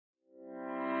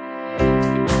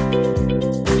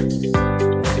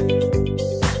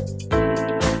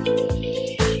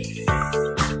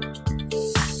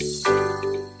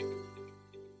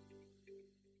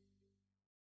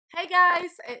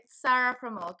it's Sarah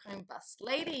from Altcoin Best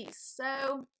Ladies.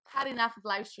 So, had enough of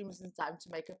live streams and time to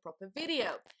make a proper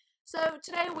video. So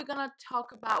today we're gonna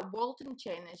talk about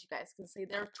Waltonchain. As you guys can see,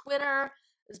 their Twitter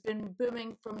has been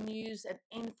booming from news and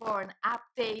info and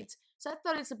updates. So I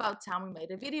thought it's about time we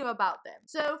made a video about them.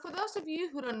 So for those of you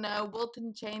who don't know,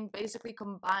 Waltonchain basically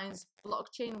combines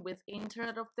blockchain with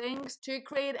Internet of Things to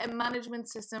create a management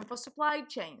system for supply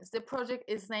chains. The project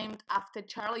is named after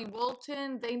Charlie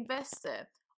Walton, the investor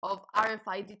of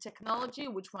RFID technology,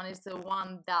 which one is the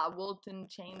one that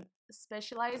Waltonchain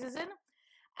specializes in,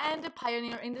 and a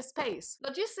pioneer in the space.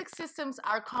 Logistics systems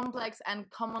are complex and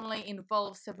commonly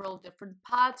involve several different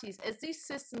parties. As these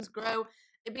systems grow,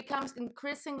 it becomes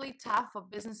increasingly tough for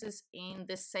businesses in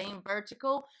the same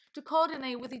vertical to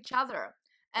coordinate with each other.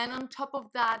 And on top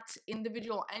of that,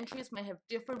 individual entries may have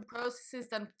different processes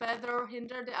that further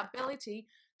hinder the ability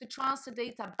to transfer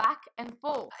data back and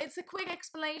forth. It's a quick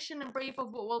explanation and brief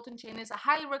of what Waltonchain is. I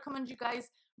highly recommend you guys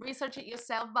research it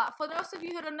yourself, but for those of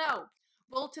you who don't know,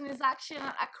 Walton is actually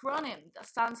an acronym that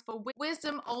stands for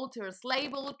Wisdom Alters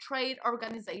Label, Trade,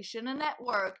 Organization, and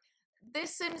Network.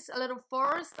 This seems a little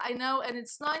forced, I know, and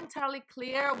it's not entirely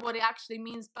clear what it actually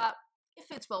means, but it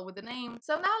fits well with the name.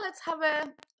 So now let's have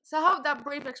so I hope that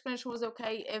brief explanation was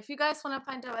okay. If you guys want to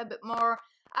find out a bit more,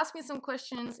 ask me some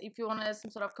questions if you want some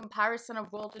sort of comparison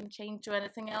of Waltonchain to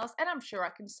anything else, and I'm sure I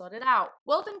can sort it out.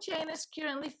 Waltonchain is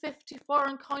currently 54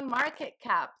 on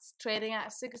CoinMarketCap, trading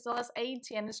at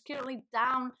 $6.80, and is currently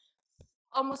down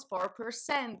almost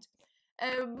 4%.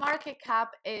 Market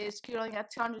cap is currently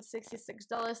at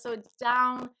 $266, so it's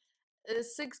down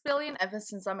 6 billion ever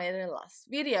since I made the last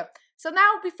video. So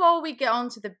now, before we get on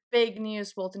to the big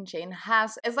news Waltonchain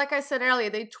has, as like I said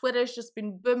earlier, their Twitter's just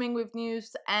been booming with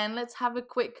news, and let's have a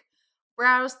quick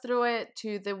browse through it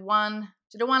to the one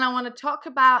I want to talk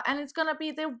about, and it's gonna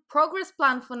be the progress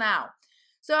plan for now.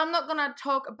 So I'm not gonna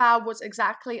talk about what's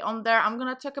exactly on there. I'm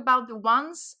gonna talk about the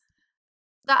ones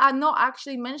that are not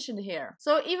actually mentioned here.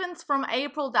 So events from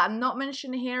April that are not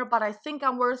mentioned here, but I think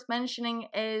are worth mentioning,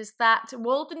 is that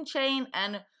Waltonchain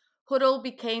and Huddle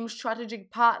became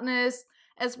strategic partners,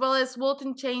 as well as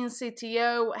Waltonchain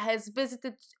CTO has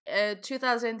visited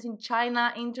 2018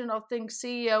 China Internet of Things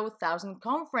CEO 1000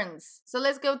 conference. So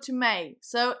let's go to May.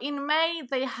 So in May,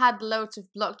 they had loads of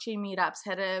blockchain meetups,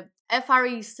 had a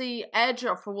FREC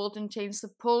airdrop for Waltonchain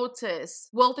supporters.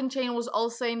 Waltonchain was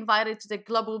also invited to the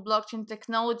Global Blockchain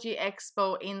Technology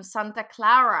Expo in Santa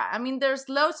Clara. I mean, there's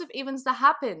loads of events that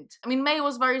happened. I mean, May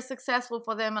was very successful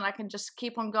for them, and I can just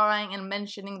keep on going and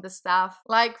mentioning the stuff.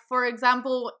 Like, for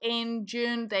example, in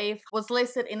June, they was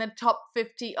listed in the top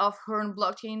 50 of Hurun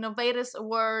Blockchain Innovators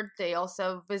Award. They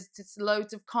also visited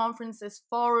loads of conferences,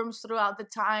 forums throughout the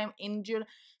time in June.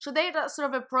 So they're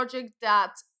sort of a project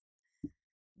that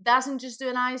doesn't just do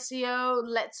an ICO,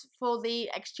 lets for the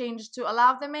exchanges to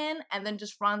allow them in, and then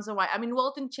just runs away. I mean,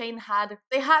 Waltonchain had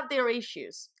their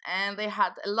issues, and they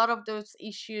had a lot of those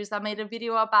issues. I made a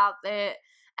video about it,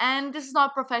 and this is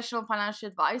not professional financial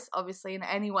advice, obviously, in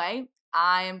any way.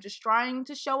 I am just trying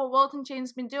to show what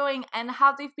Waltonchain's been doing and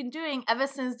how they've been doing ever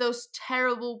since those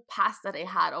terrible past that they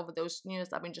had over those news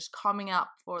that have been just coming up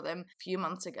for them a few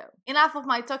months ago. Enough of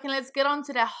my talking, let's get on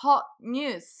to the hot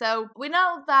news. So we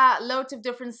know that loads of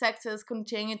different sectors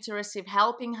continue to receive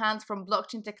helping hands from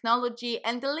blockchain technology,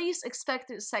 and the least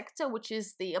expected sector, which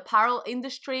is the apparel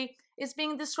industry, is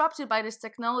being disrupted by this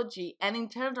technology and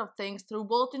Internet of Things through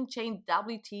Waltonchain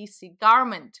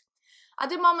WTC-Garment. At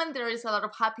the moment, there is a lot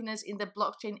of happiness in the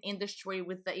blockchain industry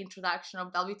with the introduction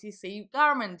of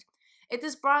WTC-Garment. It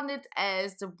is branded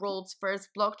as the world's first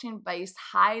blockchain-based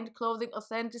high-end clothing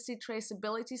authenticity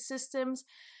traceability systems,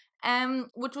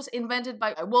 which was invented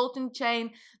by Waltonchain,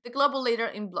 the global leader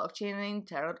in blockchain and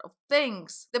Internet of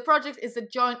Things. The project is a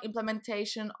joint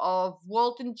implementation of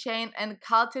Waltonchain and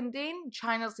Kaltendin,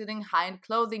 China's leading high-end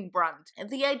clothing brand. And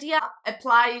the idea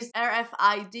applies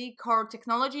RFID core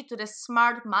technology to the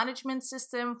smart management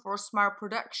system for smart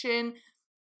production,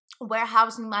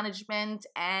 warehousing management,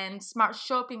 and smart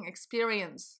shopping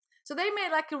experience. So they made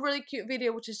like a really cute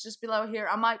video, which is just below here.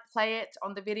 I might play it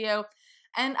on the video.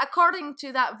 And according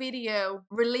to that video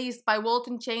released by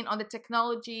Waltonchain on the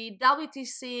technology,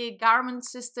 WTC-Garment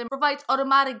system provides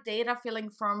automatic data filling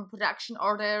from production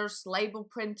orders, label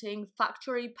printing,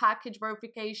 factory package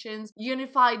verifications,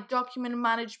 unified document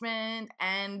management,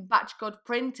 and batch code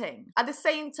printing. At the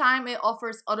same time, it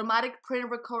offers automatic print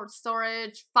record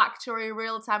storage, factory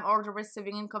real-time order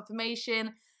receiving and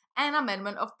confirmation, and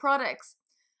amendment of products.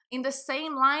 In the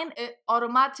same line, it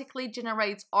automatically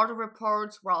generates order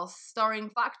reports while storing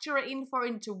factory info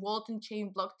into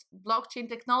Waltonchain blockchain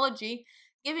technology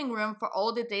giving room for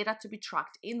all the data to be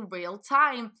tracked in real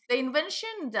time. The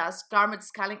invention does garment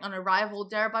scaling on arrival,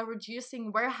 thereby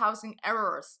reducing warehousing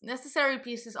errors. Necessary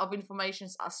pieces of information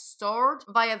are stored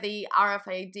via the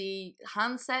RFID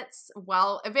handsets,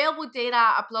 while available data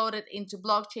uploaded into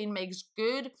blockchain makes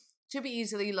good to be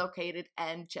easily located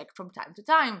and checked from time to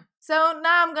time. So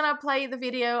now I'm gonna play the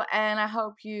video and I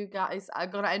hope you guys are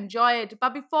gonna enjoy it.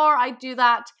 But before I do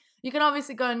that, you can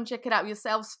obviously go and check it out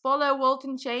yourselves. Follow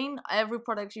Waltonchain. Every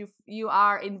product you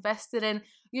are invested in,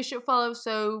 you should follow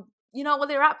so you know what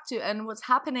they're up to and what's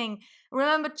happening.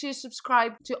 Remember to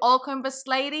subscribe to Altcoin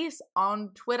Ladies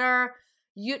on Twitter,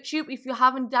 YouTube if you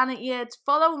haven't done it yet.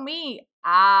 Follow me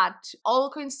at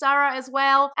Altcoin Sarah as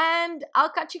well. And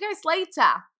I'll catch you guys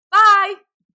later. Bye!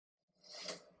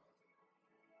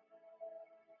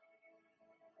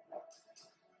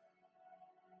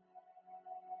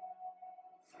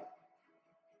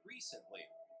 Recently,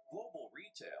 global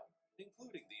retail,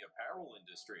 including the apparel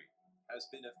industry, has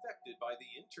been affected by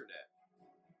the internet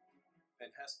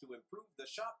and has to improve the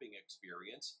shopping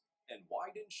experience and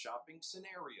widen shopping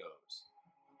scenarios.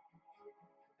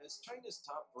 As China's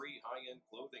top 3 high-end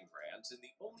clothing brands and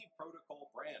the only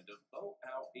protocol brand of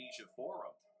Boao Asia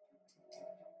Forum,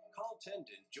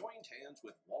 Kaltendin joined hands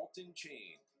with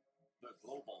Waltonchain, the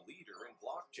global leader in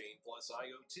blockchain plus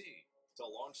IoT, to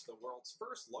launch the world's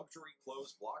first luxury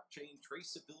clothes blockchain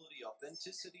traceability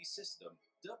authenticity system,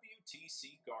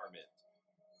 WTC-Garment.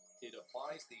 It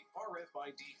applies the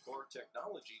RFID core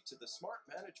technology to the smart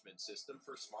management system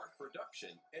for smart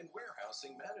production and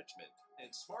warehousing management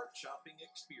and smart shopping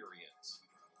experience.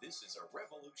 This is a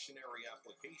revolutionary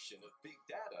application of big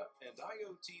data and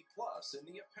IoT plus in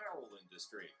the apparel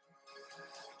industry.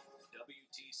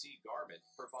 WTC-Garment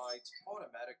provides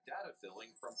automatic data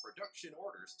filling from production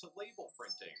orders to label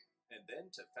printing, and then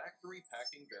to factory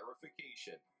packing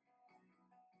verification.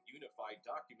 Unified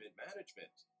document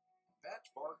management, batch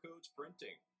barcodes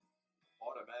printing,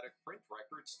 automatic print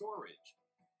record storage,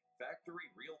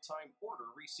 factory real-time order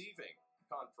receiving,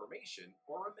 confirmation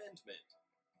or amendment.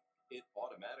 It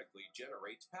automatically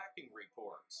generates packing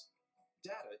reports.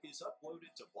 Data is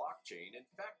uploaded to blockchain and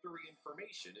factory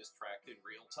information is tracked in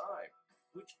real time,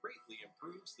 which greatly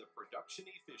improves the production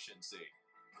efficiency.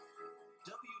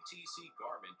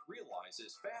 WTC-Garment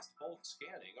realizes fast bulk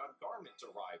scanning on garment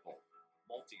arrival,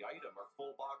 multi-item or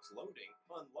full box loading,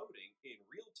 unloading in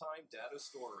real-time data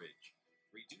storage,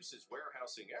 reduces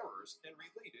warehousing errors and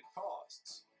related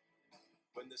costs.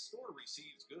 When the store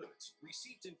receives goods,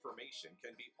 receipt information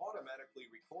can be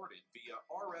automatically recorded via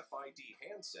RFID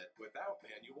handset without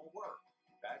manual work.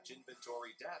 Batch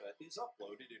inventory data is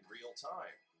uploaded in real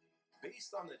time.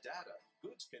 Based on the data,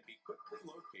 goods can be quickly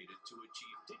located to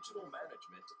achieve digital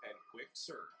management and quick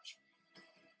search.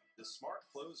 The Smart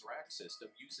Clothes Rack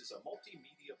system uses a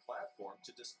multimedia platform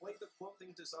to display the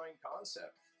clothing design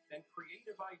concept and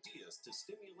creative ideas to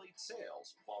stimulate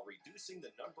sales while reducing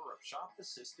the number of shop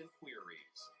assistant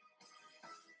queries.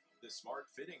 The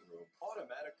Smart Fitting Room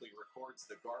automatically records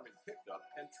the garment pickup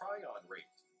and try-on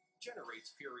rate,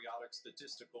 generates periodic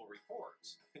statistical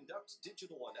reports, conducts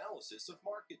digital analysis of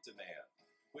market demand,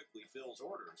 quickly fills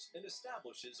orders, and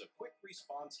establishes a quick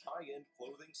response high-end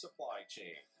clothing supply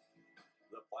chain.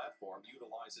 The platform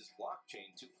utilizes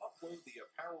blockchain to upload the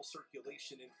apparel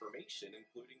circulation information,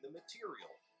 including the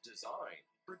material, design,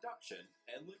 production,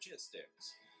 and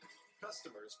logistics.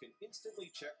 Customers can instantly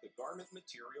check the garment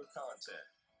material content.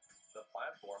 The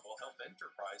platform will help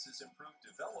enterprises improve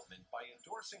development by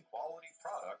endorsing quality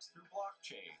products through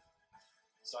blockchain.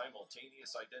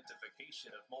 Simultaneous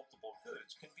identification of multiple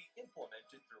goods can be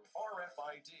implemented through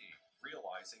RFID,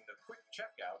 realizing the quick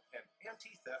checkout and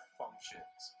anti-theft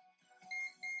functions.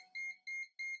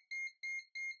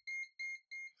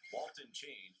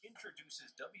 Waltonchain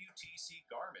introduces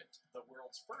WTC-Garment, the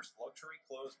world's first luxury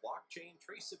clothes blockchain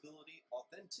traceability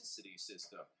authenticity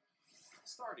system.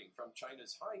 Starting from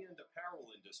China's high-end apparel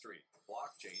industry,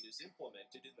 blockchain is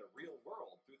implemented in the real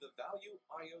world through the value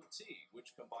IoT,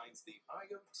 which combines the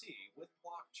IoT with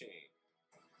blockchain.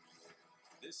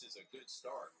 This is a good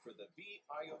start for the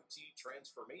VIoT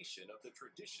transformation of the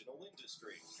traditional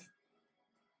industry.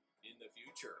 In the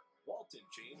future,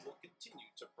 Waltonchain will continue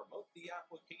to promote the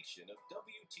application of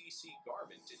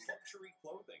WTC-Garment in luxury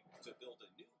clothing to build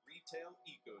a new retail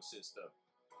ecosystem.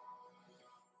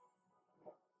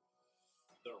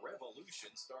 The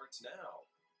revolution starts now.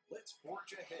 Let's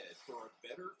forge ahead for a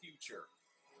better future.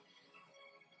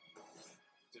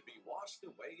 To be washed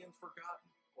away and forgotten,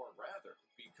 or rather,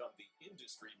 become the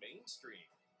industry mainstream.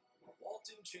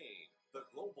 Waltonchain, the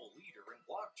global leader in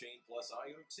blockchain plus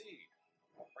IoT.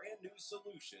 Brand new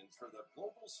solutions for the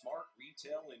global smart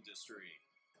retail industry.